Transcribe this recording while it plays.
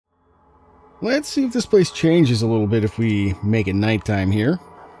Let's see if this place changes a little bit if we make it nighttime here.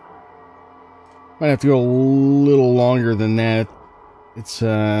 Might have to go a little longer than that. It's,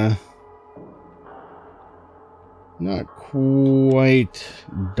 not quite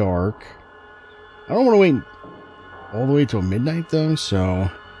dark. I don't want to wait all the way till midnight, though, so...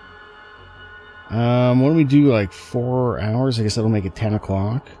 what do we do, like 4 hours? I guess that'll make it 10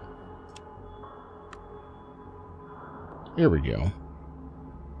 o'clock. Here we go.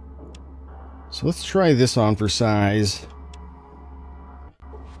 So let's try this on for size.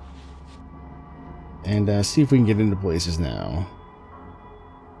 And see if we can get into places now.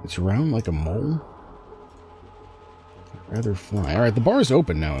 It's round like a mole. I'd rather fly. Alright, the bar's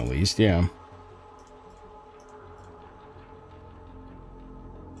open now at least, yeah.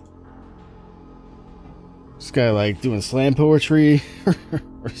 This guy like doing slam poetry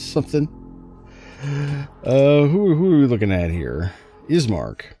or something. Who are we looking at here?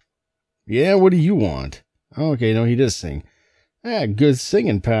 Ismark. Yeah, what do you want? Oh, okay, no, he does sing. Ah, good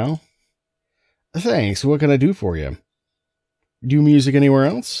singing, pal. Thanks, what can I do for you? Do music anywhere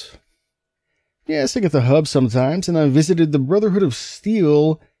else? Yeah, I sing at the hub sometimes, and I visited the Brotherhood of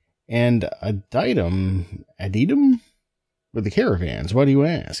Steel and Aditum with the caravans. Why do you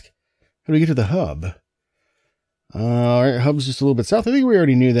ask? How do we get to the hub? Our hub's just a little bit south. I think we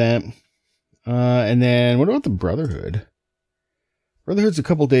already knew that. And then, what about the Brotherhood? Brotherhood's a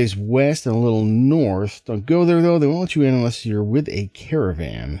couple days west and a little north. Don't go there, though. They won't let you in unless you're with a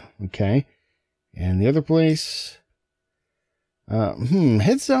caravan. Okay. And the other place...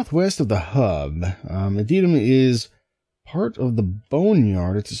 head southwest of the hub. Aditum is part of the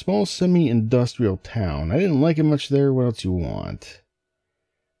Boneyard. It's a small semi-industrial town. I didn't like it much there. What else you want?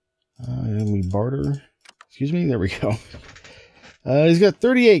 And we barter. Excuse me? There we go. He's got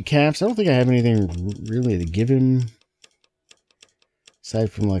 38 caps. I don't think I have anything really to give him.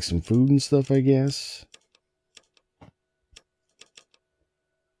 Aside from like some food and stuff, I guess.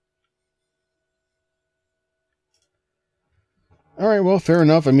 Alright, well, fair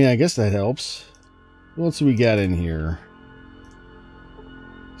enough. I mean, I guess that helps. What else do we got in here?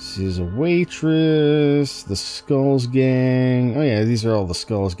 This is a waitress. The Skulls gang. Oh yeah, these are all the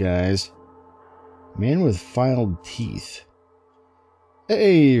Skulls guys. Man with filed teeth.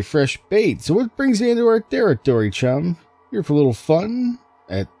 Hey, fresh bait. So what brings you into our territory, chum? Here for a little fun?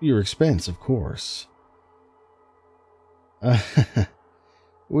 At your expense, of course.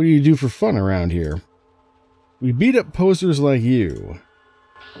 What do you do for fun around here? We beat up posters like you.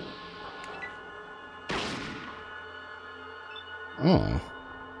 Oh.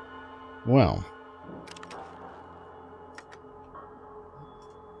 Well.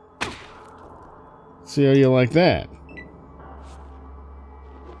 See how you like that.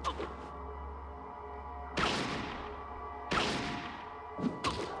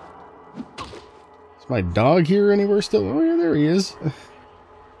 Is my dog here anywhere still? Oh yeah, there he is.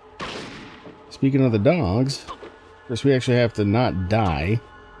 Speaking of the dogs, of course we actually have to not die.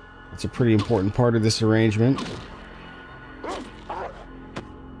 That's a pretty important part of this arrangement.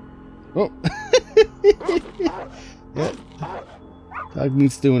 Oh. Yeah. Dog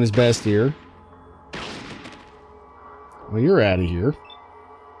meat's doing his best here. Well, you're out of here.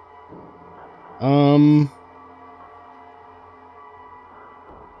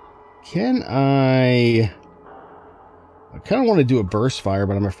 Can I kind of want to do a burst fire,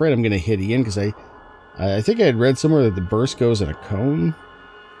 but I'm afraid I'm going to hit Ian because I think I had read somewhere that the burst goes in a cone.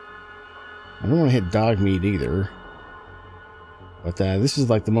 I don't want to hit dog meat either. But this is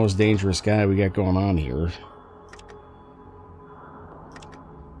like the most dangerous guy we got going on here.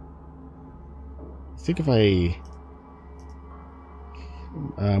 I think if I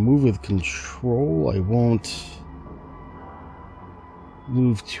move with control, I won't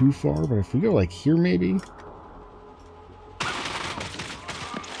move too far. But if we go like here, maybe.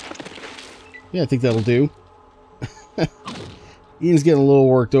 Yeah, I think that'll do. Ian's getting a little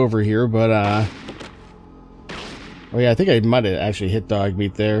worked over here, but oh yeah, I think I might have actually hit dog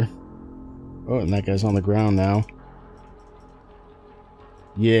meat there. Oh, and that guy's on the ground now.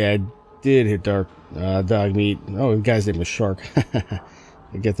 Yeah, I did hit dog meat. Oh, the guy's name was Shark.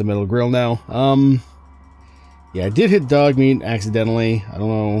 I get the metal grill now. Yeah, I did hit dog meat accidentally. I don't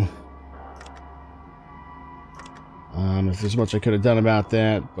know if there's much I could have done about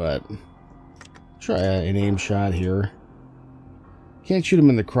that, but try an aim shot here. Can't shoot him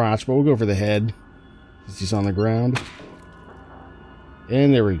in the crotch, but we'll go for the head since he's on the ground.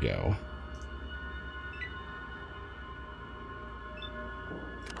 And there we go.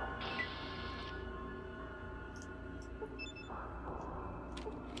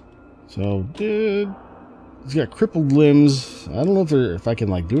 So, dude, he's got crippled limbs. I don't know if I can,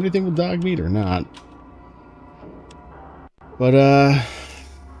 like, do anything with dog meat or not. But, at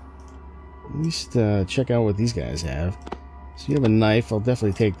least, check out what these guys have. So you have a knife. I'll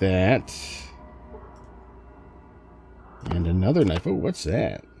definitely take that. And another knife. Oh, what's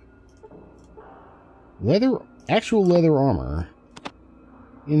that? Leather, actual leather armor.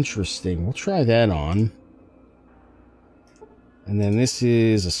 Interesting. We'll try that on. And then this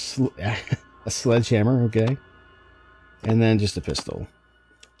is a sledgehammer, okay. And then just a pistol.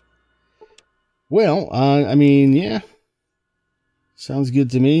 Well, I mean, yeah. Sounds good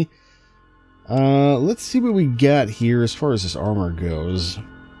to me. Let's see what we got here as far as this armor goes.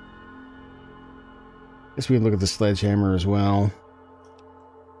 Guess we can look at the sledgehammer as well.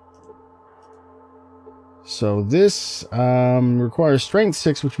 So this requires strength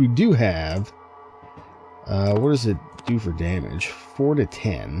 6, which we do have. What does it do for damage? 4 to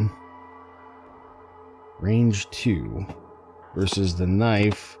 10. Range 2. Versus the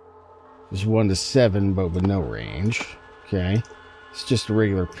knife is 1 to 7, but with no range. Okay. It's just a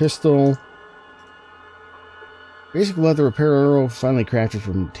regular pistol. Basic leather repair arrow, finally crafted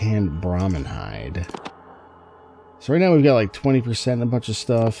from tanned Brahmin hide. So right now we've got like 20% and a bunch of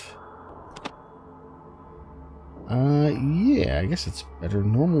stuff. Yeah, I guess it's better.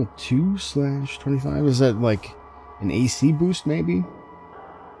 Normal 2/25. Is that like an AC boost, maybe?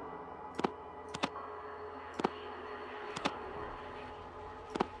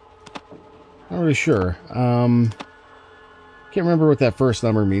 Not really sure. Can't remember what that first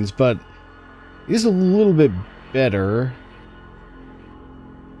number means, but it is a little bit better.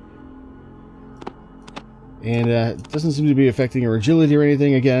 And it doesn't seem to be affecting your agility or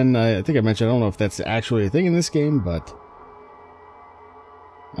anything. Again, I think I mentioned, I don't know if that's actually a thing in this game, but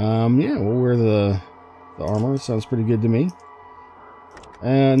yeah, we'll wear the armor. It sounds pretty good to me.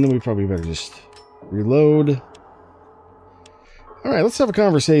 And then we probably better just reload. Alright, let's have a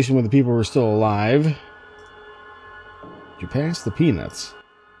conversation with the people who are still alive. Did you pass the peanuts?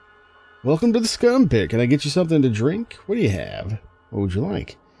 Welcome to the scum pit. Can I get you something to drink? What do you have? What would you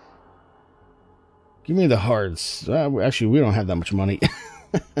like? Give me the hearts. Actually, we don't have that much money.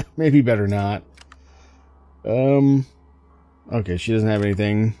 Maybe better not. Okay, she doesn't have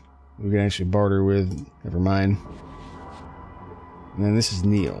anything we can actually barter with. Never mind. And then this is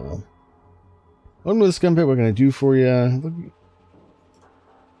Neil. Welcome to the scum pit. What can I do for you?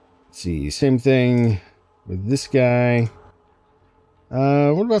 Let's see. Same thing with this guy.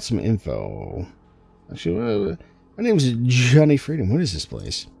 What about some info? Actually, my name is Johnny Freedom. What is this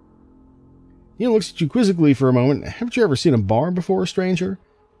place? Neil looks at you quizzically for a moment. Haven't you ever seen a bar before, stranger?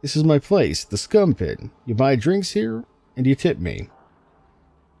 This is my place, the scum pit. You buy drinks here, and you tip me.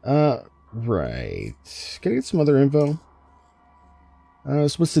 Right. Can I get some other info?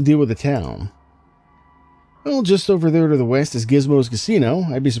 So what's the deal with the town? Well, just over there to the west is Gizmo's Casino.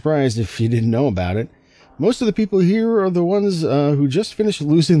 I'd be surprised if you didn't know about it. Most of the people here are the ones who just finished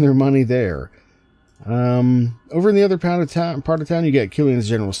losing their money there. Over in the other part of town, you got Killian's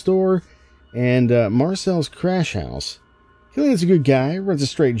General Store and Marcel's Crash House. Killian's a good guy, runs a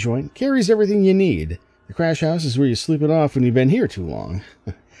straight joint, carries everything you need. The Crash House is where you sleep it off when you've been here too long.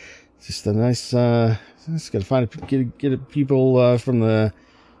 It's just a nice, just gotta find get people from the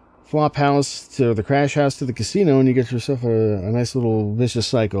flop house to the Crash House to the casino, and you get yourself a nice little vicious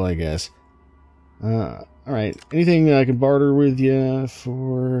cycle, I guess. Alright, anything I can barter with you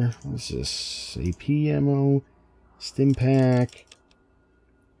for, what's this, AP ammo, stim pack.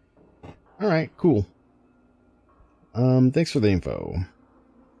 Alright, cool. Thanks for the info.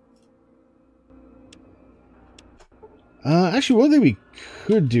 Actually, one thing we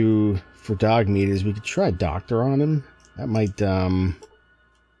could do for dog meat is we could try Doctor on him. That might,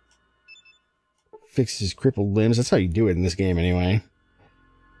 fix his crippled limbs. That's how you do it in this game, anyway.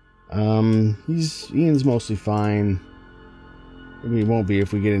 Ian's mostly fine. Maybe he won't be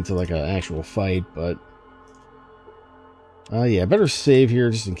if we get into, like, an actual fight, but... yeah, better save here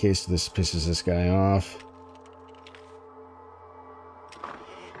just in case this pisses this guy off.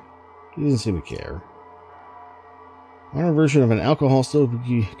 He doesn't seem to care. Modern version of an alcohol still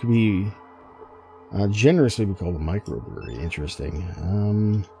could be generously be called a microbrewery. Interesting.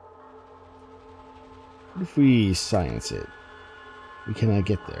 What if we science it? We cannot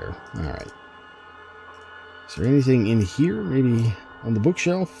get there. Alright. Is there anything in here? Maybe on the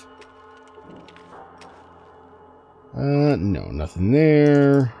bookshelf? No, nothing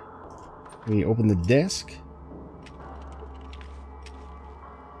there. Can we open the desk?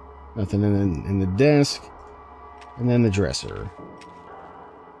 Nothing in the desk. And then the dresser.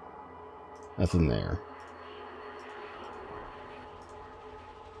 Nothing there.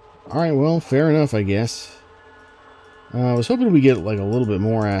 Alright, well, fair enough, I guess. I was hoping we get like a little bit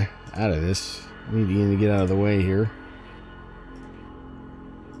more out of this. I need Ian to get out of the way here.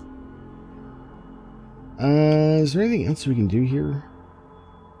 Is there anything else we can do here?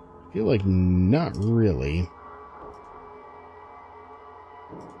 I feel like not really.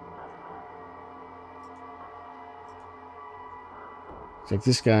 Looks like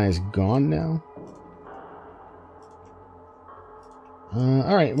this guy is gone now.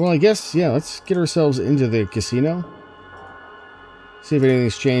 Alright, well I guess, yeah, let's get ourselves into the casino. See if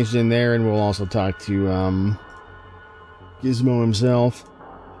anything's changed in there, and we'll also talk to, Gizmo himself.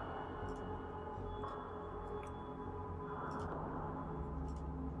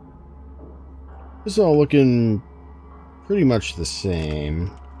 This is all looking pretty much the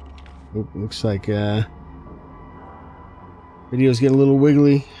same. Oop, looks like, video's getting a little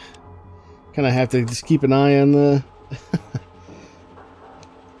wiggly. Kind of have to just keep an eye on the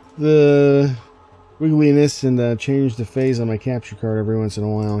the wiggliness and change the phase on my capture card every once in a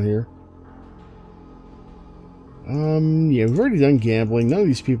while here. Yeah, we've already done gambling. None of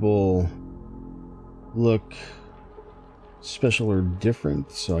these people look special or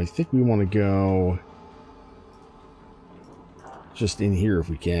different, so I think we want to go just in here if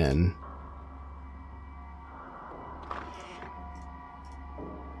we can.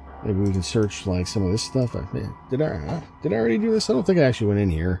 Maybe we can search like some of this stuff. Did I already do this? I don't think I actually went in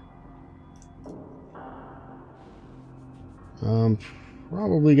here.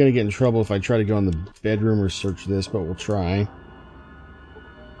 Probably gonna get in trouble if I try to go in the bedroom or search this, but we'll try.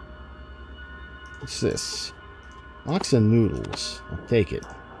 What's this? Lox and noodles. I'll take it.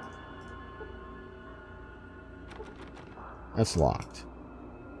 That's locked.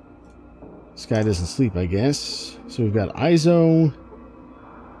 This guy doesn't sleep, I guess. So we've got Izo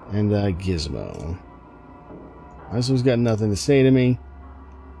and Gizmo. Izo's got nothing to say to me.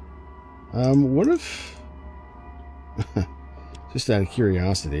 What if... just out of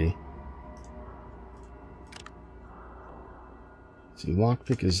curiosity. Let's see,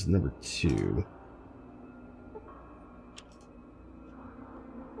 lockpick is number 2.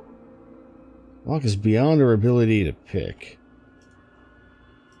 Lock is beyond our ability to pick.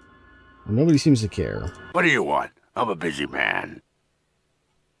 Well, nobody seems to care. What do you want? I'm a busy man.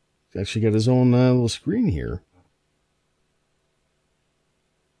 He's actually got his own little screen here.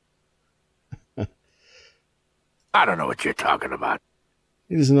 I don't know what you're talking about.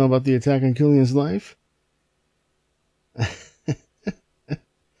 He doesn't know about the attack on Killian's life.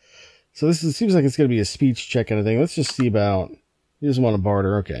 So this seems like it's going to be a speech check kind of thing. Let's just see about... He doesn't want to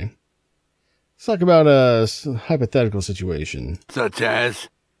barter. Okay. Let's talk about a hypothetical situation. Such as?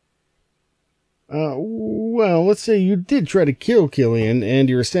 Well, let's say you did try to kill Killian and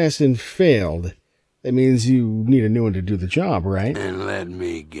your assassin failed. That means you need a new one to do the job, right? And let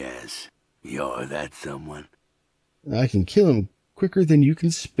me guess. You're that someone? I can kill him quicker than you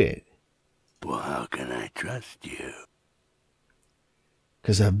can spit. Well, how can I trust you?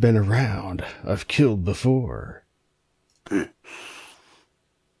 'Cause I've been around. I've killed before. All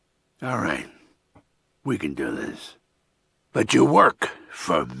right. We can do this. But you work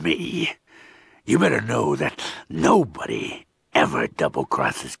for me. You better know that nobody ever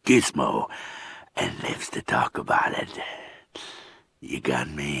double-crosses Gizmo and lives to talk about it. You got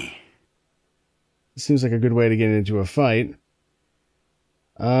me? Seems like a good way to get into a fight.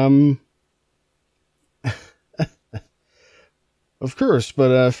 Of course,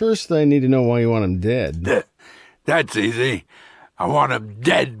 but first I need to know why you want him dead. That's easy. I want him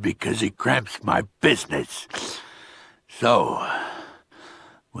dead because he cramps my business. So,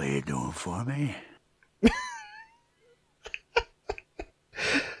 what are you doing for me?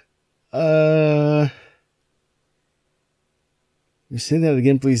 You say that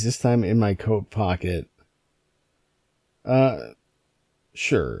again, please, this time in my coat pocket.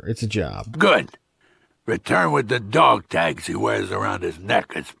 Sure, it's a job. Good. Return with the dog tags he wears around his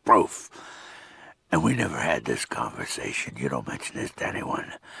neck as proof. And we never had this conversation. You don't mention this to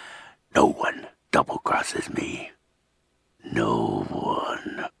anyone. No one double-crosses me. No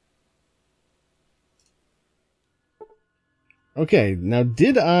one. Okay, now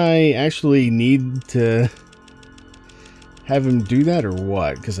did I actually need to have him do that or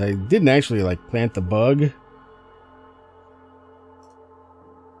what? Because I didn't actually, like, plant the bug.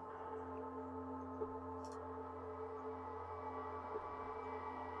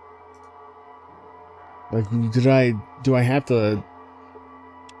 Like, do I have to,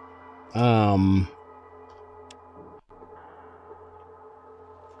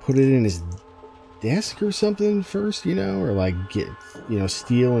 put it in his desk or something first, you know? Or, like,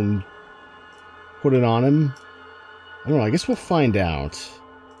 steal and put it on him? I don't know, I guess we'll find out.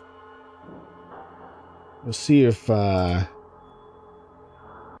 We'll see if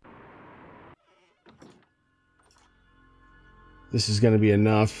this is going to be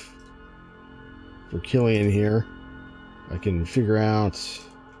enough for Killian here. I can figure out.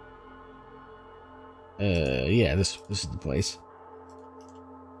 Yeah, this is the place.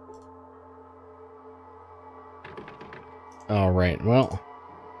 All right. Well,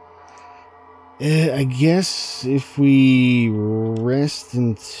 I guess if we rest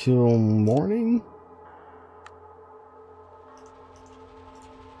until morning.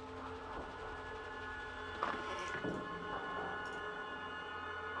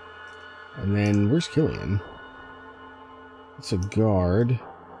 And then, where's Killian? It's a guard.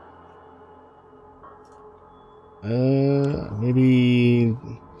 Maybe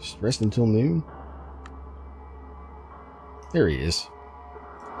just rest until noon? There he is.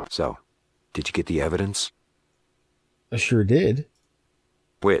 So, did you get the evidence? I sure did.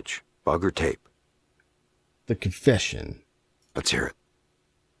 Which? Bug or tape? The confession. Let's hear it.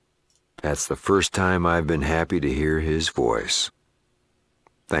 That's the first time I've been happy to hear his voice.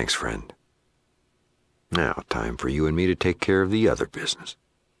 Thanks, friend. Now, time for you and me to take care of the other business.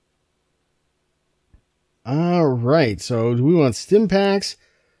 Alright, so do we want stim packs,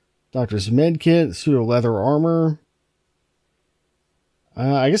 doctor's medkit, pseudo leather armor?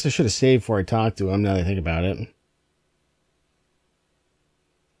 I guess I should have saved before I talked to him, now that I think about it.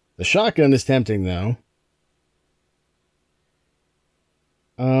 The shotgun is tempting, though.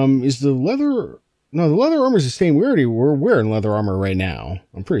 Is the leather... No, the leather armor is the same. We're wearing leather armor right now.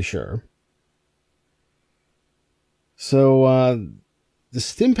 I'm pretty sure. So, the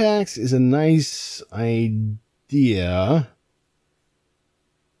stim packs is a nice idea.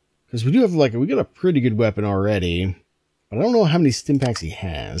 Because we do have, we got a pretty good weapon already. But I don't know how many stim packs he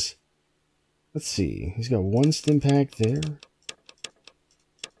has. Let's see. He's got one stim pack there.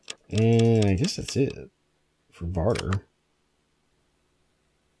 And I guess that's it for barter.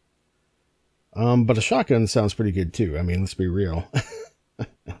 But a shotgun sounds pretty good too. I mean, let's be real.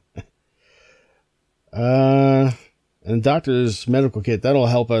 And doctor's medical kit, that'll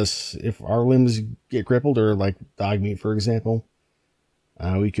help us if our limbs get crippled or like dog meat, for example.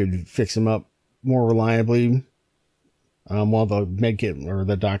 We could fix them up more reliably while the med kit or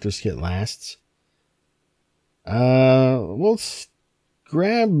the doctor's kit lasts. Let's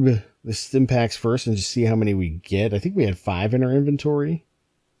grab the stim packs first and just see how many we get. I think we had 5 in our inventory.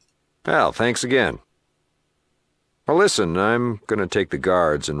 Pal, thanks again. Well, listen, I'm gonna take the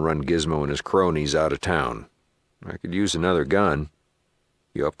guards and run Gizmo and his cronies out of town. I could use another gun.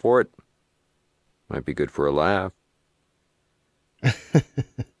 You up for it? Might be good for a laugh.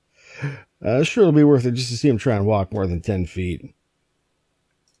 Sure, it'll be worth it just to see him try and walk more than 10 feet.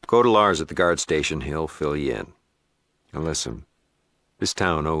 Go to Lars at the guard station. He'll fill you in. And listen, this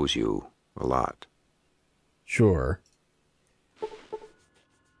town owes you a lot. Sure.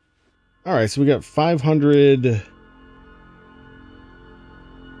 Alright, so we got 500...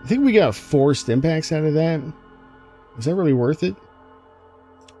 I think we got 4 stim packs out of that. Is that really worth it?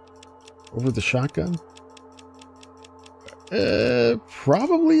 Over the shotgun?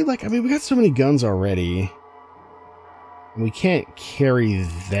 Probably. I mean, we got so many guns already. And we can't carry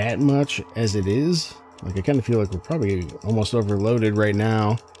that much as it is. I kind of feel like we're probably almost overloaded right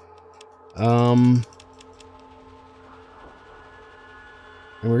now. And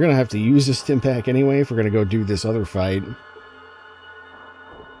we're going to have to use this stim pack anyway if we're going to go do this other fight.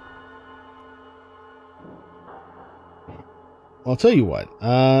 I'll tell you what.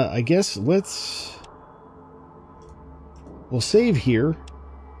 I guess we'll save here.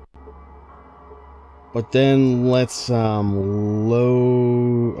 But then let's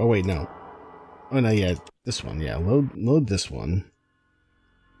load... Oh, wait, no. Oh, no, yeah. This one, yeah. Load this one.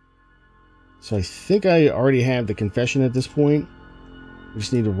 So I think I already have the confession at this point. We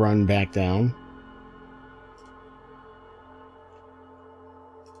just need to run back down.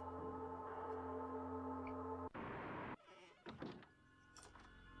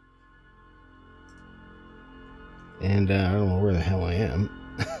 And I don't know where the hell I am.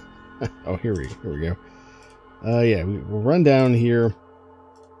 Oh, here we go. Yeah, we'll run down here.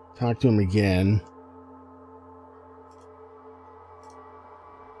 Talk to him again.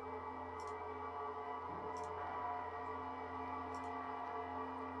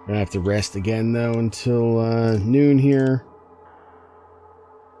 Gonna have to rest again though until noon here.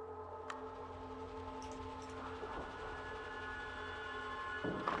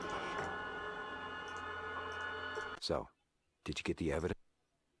 So, did you get the evidence?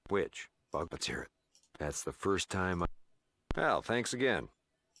 Which? Bug, let's hear it. That's the first time I... Pal, thanks again.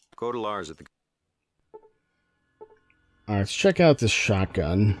 Go to Lars at the... Alright, let's check out this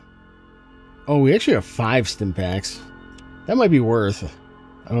shotgun. Oh, we actually have 5 stim packs. That might be worth.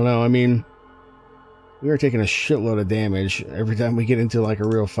 I don't know. I mean, we are taking a shitload of damage every time we get into like a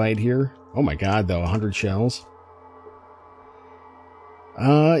real fight here. Oh my god, though, 100 shells.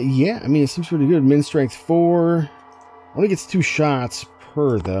 Yeah, I mean, it seems pretty good. Min strength 4. Only gets 2 shots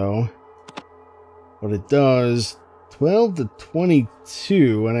per, though. But it does 12 to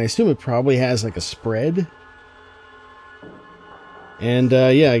 22, and I assume it probably has like a spread. And,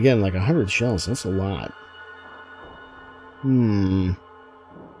 yeah, again, like 100 shells. That's a lot.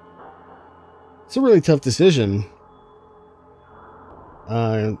 It's a really tough decision.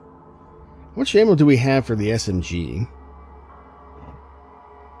 How much ammo do we have for the SMG?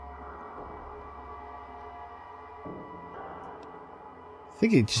 I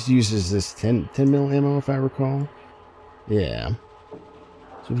think it just uses this 10 mil ammo, if I recall. Yeah.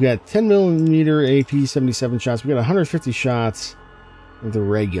 So we've got 10 millimeter AP, 77 shots. We've got 150 shots of the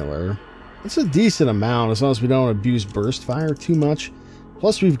regular. It's a decent amount, as long as we don't abuse burst fire too much.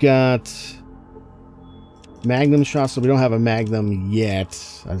 Plus, we've got Magnum shots, so we don't have a Magnum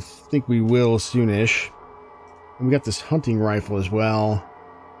yet. I think we will soonish. And we got this hunting rifle as well,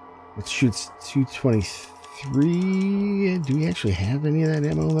 which shoots 223. Do we actually have any of that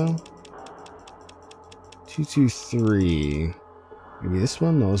ammo, though? 223. Maybe this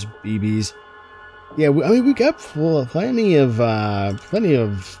one? Those BBs. Yeah, I mean, we got plenty of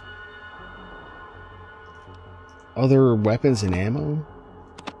other weapons and ammo.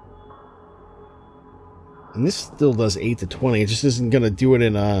 And this still does 8 to 20. It just isn't going to do it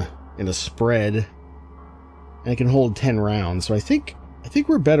in a spread. And it can hold 10 rounds. So I think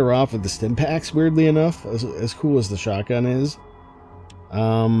we're better off with the stim packs, weirdly enough, as cool as the shotgun is.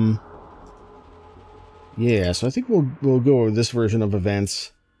 Yeah, so I think we'll go with this version of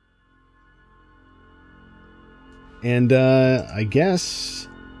events. And I guess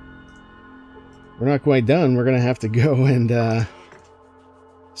we're not quite done. We're going to have to go and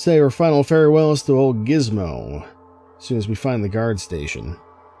say our final farewells to old Gizmo as soon as we find the guard station.